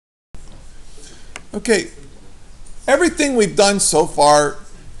Okay, everything we've done so far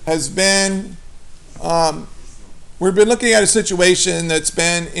has been, we've been looking at a situation that's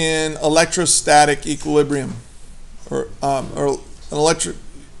been in electrostatic equilibrium, or an electric,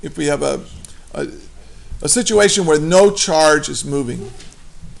 if we have a situation where no charge is moving.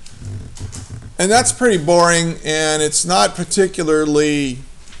 And that's pretty boring, and it's not particularly,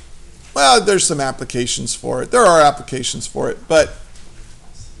 well, there's some applications for it. There are applications for it, but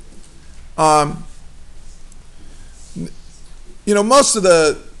you know, most of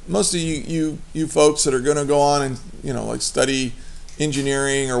you folks that are going to go on and, you know, like study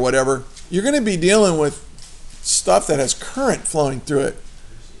engineering or whatever, you're going to be dealing with stuff that has current flowing through it,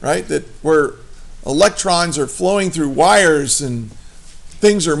 right? That where electrons are flowing through wires and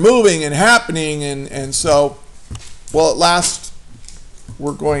things are moving and happening, and so, well, at last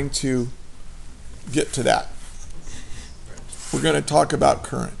we're going to get to that. We're going to talk about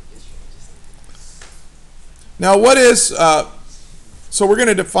current. Now, what is, so we're going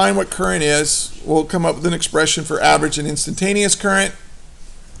to define what current is. We'll come up with an expression for average and instantaneous current.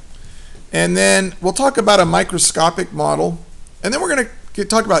 And then we'll talk about a microscopic model. And then we're going to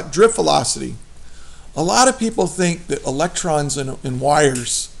talk about drift velocity. A lot of people think that electrons in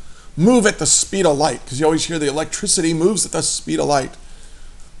wires move at the speed of light, because you always hear the electricity moves at the speed of light.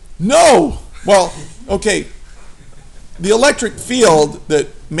 No! Well, okay, the electric field that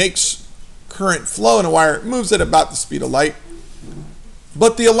makes current flow in a wire moves at about the speed of light.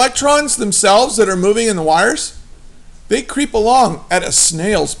 But the electrons themselves that are moving in the wires, they creep along at a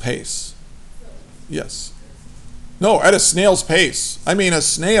snail's pace. Yes. No, at a snail's pace. I mean, a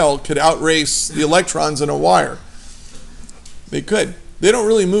snail could outrace the electrons in a wire. They could. They don't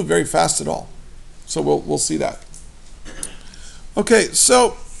really move very fast at all. So we'll see that. Okay,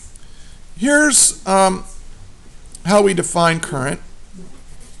 so here's how we define current.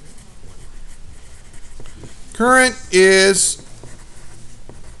 Current is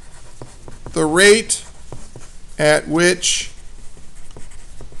the rate at which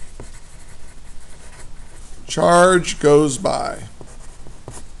charge goes by.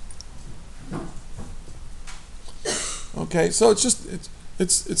 Okay, so it's just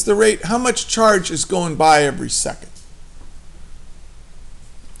it's the rate, how much charge is going by every second.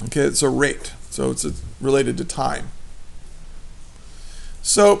 Okay, it's a rate, so it's related to time.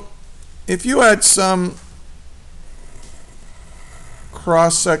 So if you had some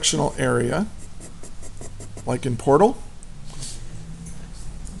cross-sectional area, like in Portal.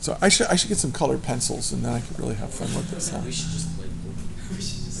 So I should get some colored pencils, and then I could really have fun with this. Huh?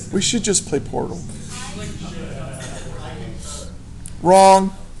 We should just play Portal.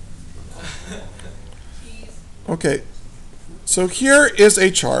 Wrong. Okay. So here is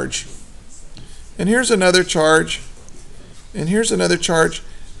a charge, and here's another charge, and here's another charge,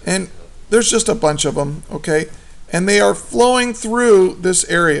 and there's just a bunch of them. Okay. And they are flowing through this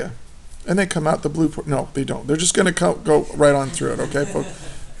area. And they come out the blue. No, they don't. They're just going to go right on through it, okay?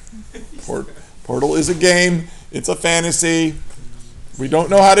 Portal is a game. It's a fantasy. We don't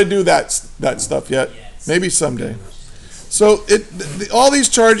know how to do that stuff yet. Maybe someday. So all these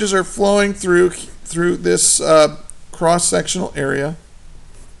charges are flowing through this cross-sectional area.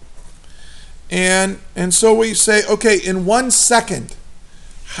 And so we say, okay, in 1 second,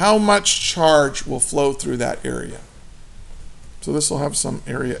 how much charge will flow through that area? So this will have some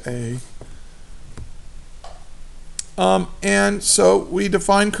area A. And so we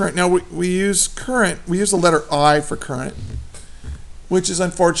define current. Now we use current. We use the letter I for current, which is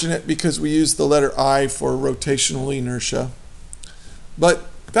unfortunate because we use the letter I for rotational inertia. But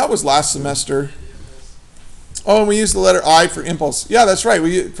that was last semester. Oh, and we use the letter I for impulse. Yeah, that's right.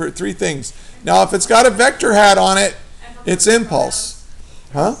 We use for 3 things. Now, if it's got a vector hat on it, it's impulse.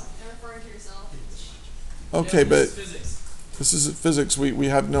 Huh? Okay, but this is physics. We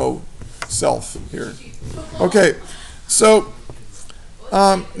have no self here. Okay, so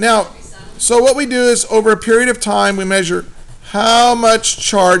now, so what we do is over a period of time, we measure how much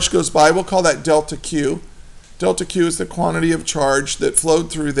charge goes by. We'll call that delta Q. Delta Q is the quantity of charge that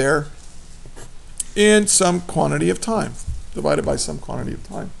flowed through there in some quantity of time, divided by some quantity of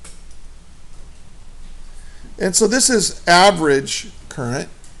time. And so this is average current.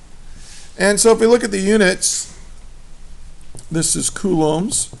 And so if we look at the units, this is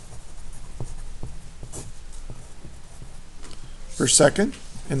coulombs per second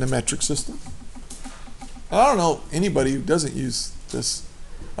in the metric system. I don't know anybody who doesn't use this.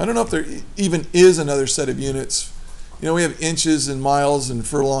 I don't know if there even is another set of units. You know, we have inches and miles and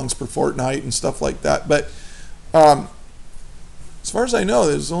furlongs per fortnight and stuff like that. But as far as I know,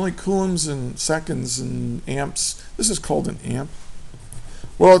 there's only coulombs and seconds and amps. This is called an amp.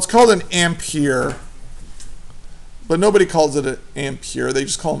 Well, it's called an ampere, but nobody calls it an ampere. They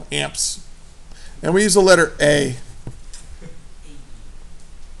just call them amps. And we use the letter A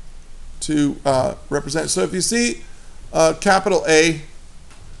to represent. So if you see a capital A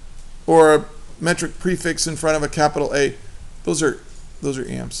or a metric prefix in front of a capital A, those are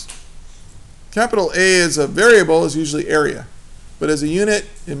amps. Capital A as a variable is usually area, but as a unit,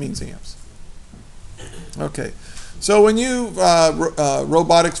 it means amps. Okay, so when you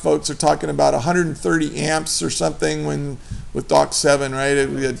robotics folks are talking about 130 amps or something with Doc 7, right?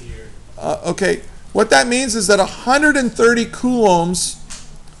 Okay, what that means is that 130 coulombs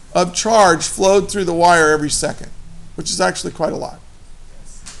of charge flowed through the wire every second, which is actually quite a lot.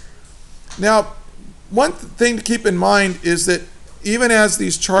 Now, one thing to keep in mind is that even as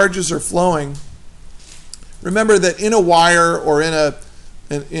these charges are flowing, remember that in a wire or in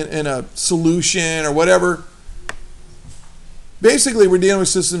a solution or whatever, basically we're dealing with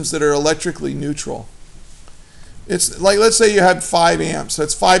systems that are electrically neutral. It's like, let's say you have 5 amps,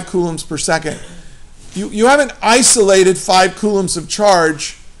 that's 5 coulombs per second. You haven't isolated 5 coulombs of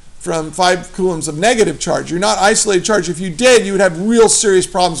charge from 5 coulombs of negative charge. You're not isolated charge. If you did, you would have real serious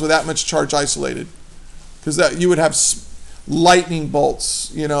problems with that much charge isolated, because you would have lightning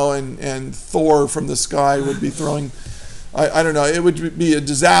bolts, you know, and Thor from the sky would be throwing, I don't know, it would be a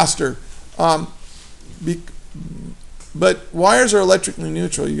disaster. But wires are electrically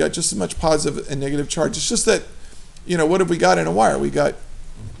neutral. You got just as much positive and negative charge. It's just that, you know, what have we got in a wire? We got,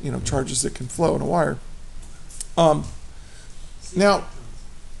 you know, charges that can flow in a wire. Now,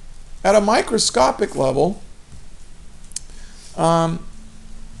 at a microscopic level,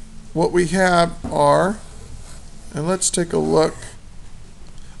 what we have are, and let's take a look.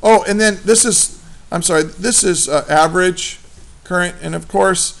 Oh, and then this is, I'm sorry, this is average current, and of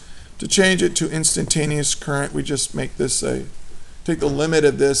course, to change it to instantaneous current, we just make this take the limit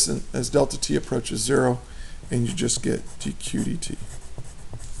of this and as delta t approaches 0, and you just get dq dt.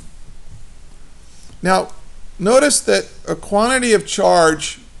 Now, notice that a quantity of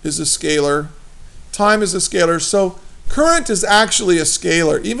charge is a scalar, time is a scalar, so current is actually a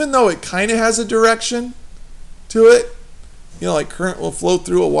scalar, even though it kind of has a direction to it. You know, like current will flow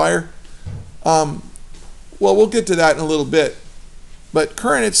through a wire. Well, we'll get to that in a little bit. But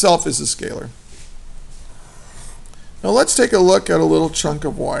current itself is a scalar. Now let's take a look at a little chunk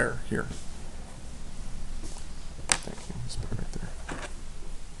of wire here. Thank you. Let's put it right there.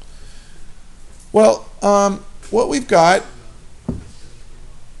 Well, what we've got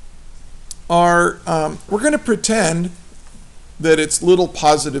are, we're going to pretend that it's little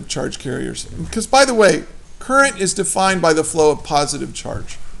positive charge carriers. Because, by the way, current is defined by the flow of positive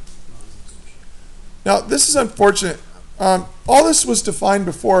charge. Now, this is unfortunate. All this was defined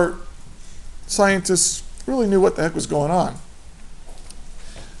before scientists really knew what the heck was going on.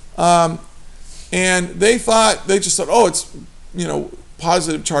 And they just thought, oh, it's, you know,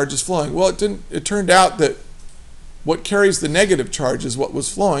 positive charge is flowing. Well, it didn't. It turned out that what carries the negative charge is what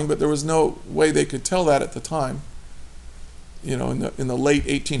was flowing, but there was no way they could tell that at the time. You know, in the late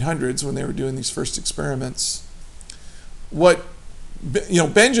 1800s when they were doing these first experiments. What, you know,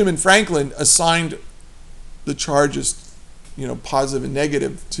 Benjamin Franklin assigned the charges, you know, positive and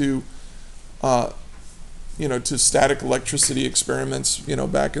negative to, you know, to static electricity experiments, you know,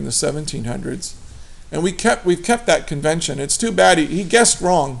 back in the 1700s, and we've kept that convention. It's too bad he guessed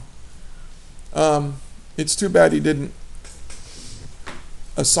wrong. It's too bad he didn't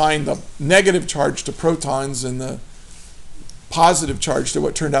assign the negative charge to protons and the positive charge to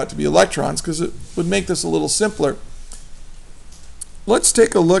what turned out to be electrons, because it would make this a little simpler. Let's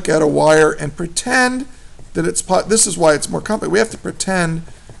take a look at a wire and pretend that it's, this is why it's more complex. We have to pretend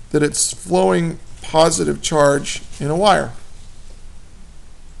that it's flowing positive charge in a wire.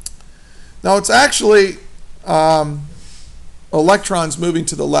 Now it's actually electrons moving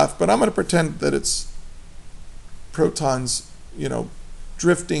to the left, but I'm going to pretend that it's protons, you know,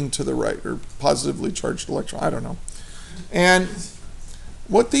 drifting to the right, or positively charged electron. I don't know. And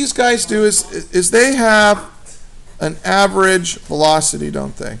what these guys do is they have an average velocity,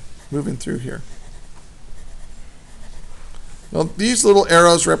 don't they, moving through here. Well, these little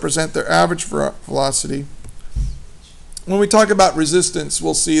arrows represent their average velocity. When we talk about resistance,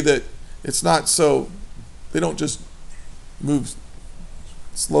 we'll see that it's not so, they don't just move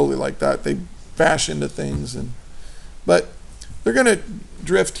slowly like that. They bash into things, but they're going to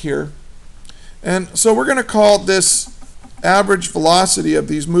drift here. And so we're going to call this average velocity of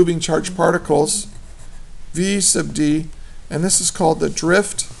these moving charged particles v sub d, and this is called the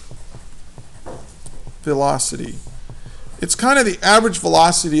drift velocity. It's kind of the average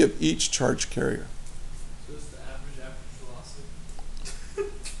velocity of each charge carrier. So it's the average velocity?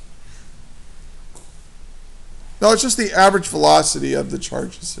 No, it's just the average velocity of the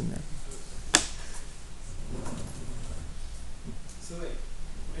charges in there. So wait,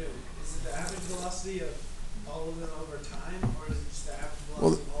 is it the average velocity of all of them over time, or is it just the average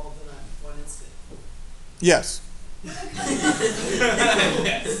velocity of all of them at one instant? Yes.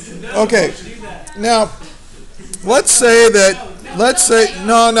 Okay. Now, let's say,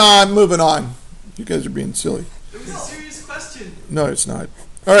 no, I'm moving on. You guys are being silly. It was a serious question. No, it's not.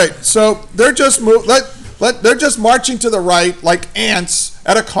 All right, so they're just they're just marching to the right like ants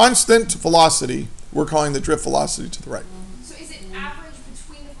at a constant velocity. We're calling the drift velocity to the right. So is it average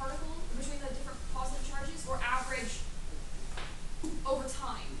between the particles, between the different positive charges, or average over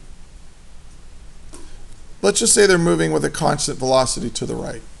time? Let's just say they're moving with a constant velocity to the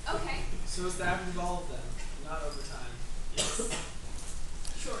right. Okay. So it's the average of all of them, not over time. Yes.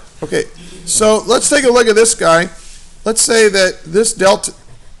 Sure. Okay, so let's take a look at this guy. Let's say that this delta,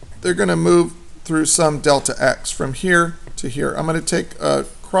 they're going to move through some delta x from here to here. I'm going to take a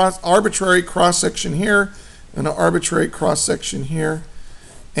arbitrary cross-section here and an arbitrary cross-section here,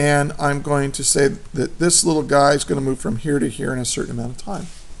 and I'm going to say that this little guy is going to move from here to here in a certain amount of time.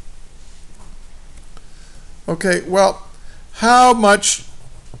 Okay, well, how much,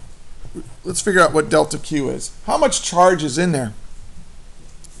 let's figure out what delta Q is. How much charge is in there?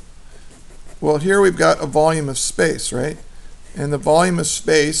 Well, here we've got a volume of space, right? And the volume of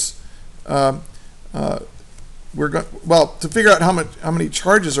space, we're going, well, to figure out how many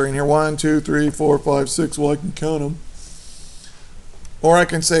charges are in here, 1, 2, 3, 4, 5, 6, well, I can count them. Or I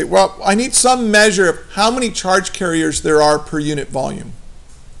can say, well, I need some measure of how many charge carriers there are per unit volume.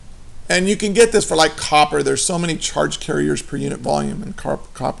 And you can get this for like copper. There's so many charge carriers per unit volume in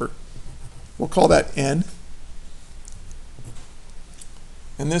copper. We'll call that N.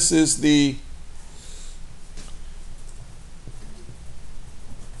 And this is the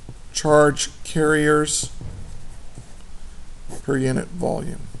charge carriers per unit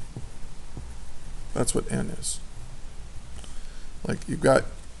volume. That's what N is. Like you've got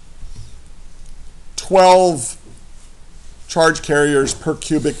 12 charge carriers per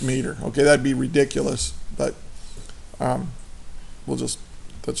cubic meter. Okay, that'd be ridiculous, but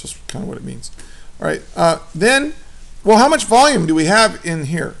that's just kind of what it means. All right, then, well, how much volume do we have in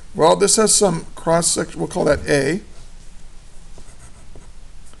here? Well, this has some cross-section, we'll call that A.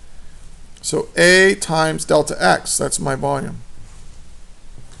 So A times delta X, that's my volume.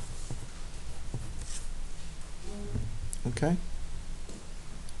 Okay.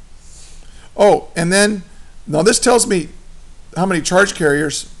 Oh, and then, now this tells me how many charge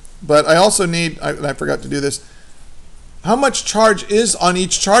carriers, but I also need, I forgot to do this, how much charge is on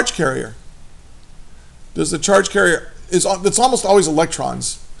each charge carrier? Does the charge carrier, it's almost always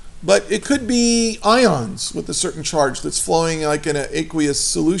electrons, but it could be ions with a certain charge that's flowing like in an aqueous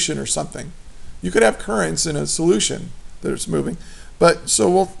solution or something. You could have currents in a solution that it's moving. But so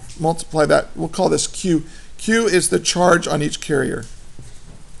we'll multiply that. We'll call this Q. Q is the charge on each carrier.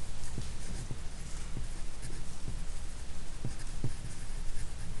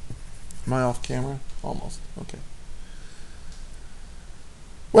 Am I off camera? Almost. Okay.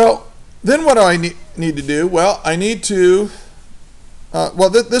 Well, then what do I need to do? Well, I need to,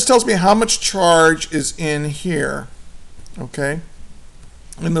 this tells me how much charge is in here. Okay.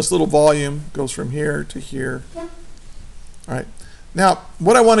 And this little volume goes from here to here. Yeah. All right. Now,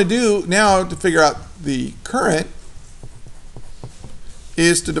 what I want to do now to figure out the current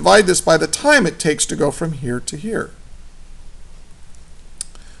is to divide this by the time it takes to go from here to here.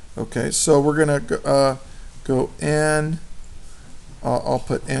 Okay, so we're going to go N. I'll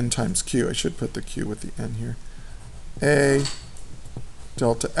put N times Q. I should put the Q with the N here. A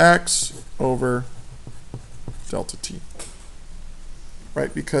delta X over delta T.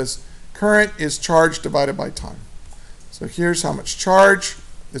 Right, because current is charge divided by time. So here's how much charge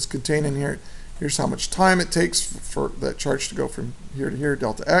is contained in here. Here's how much time it takes for that charge to go from here to here,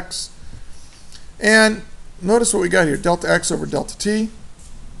 delta X. And notice what we got here, delta X over delta T.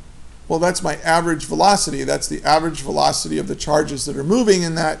 Well, that's my average velocity. That's the average velocity of the charges that are moving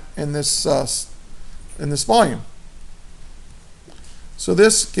in this volume. So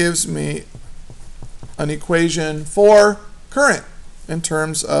this gives me an equation for current in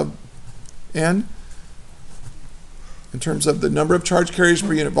terms of N, in terms of the number of charge carriers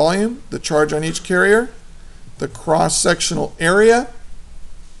per unit volume, the charge on each carrier, the cross-sectional area,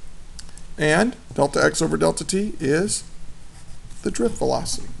 and delta X over delta T is the drift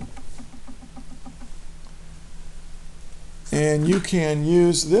velocity. And you can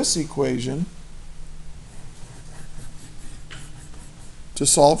use this equation to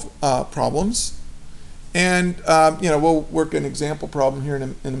solve problems. And we'll work an example problem here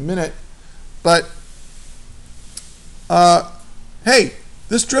in a minute. But hey,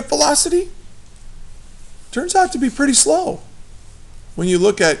 this drift velocity turns out to be pretty slow when you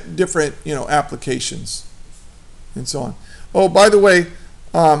look at different, applications and so on. Oh, by the way,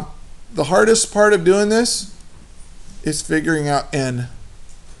 the hardest part of doing this is figuring out N,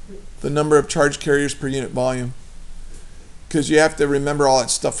 the number of charge carriers per unit volume, because you have to remember all that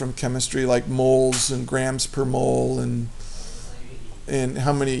stuff from chemistry, like moles and grams per mole, and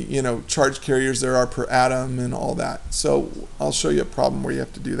how many charge carriers there are per atom and all that. So I'll show you a problem where you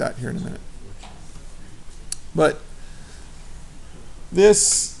have to do that here in a minute. But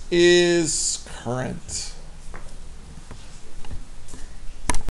this is current.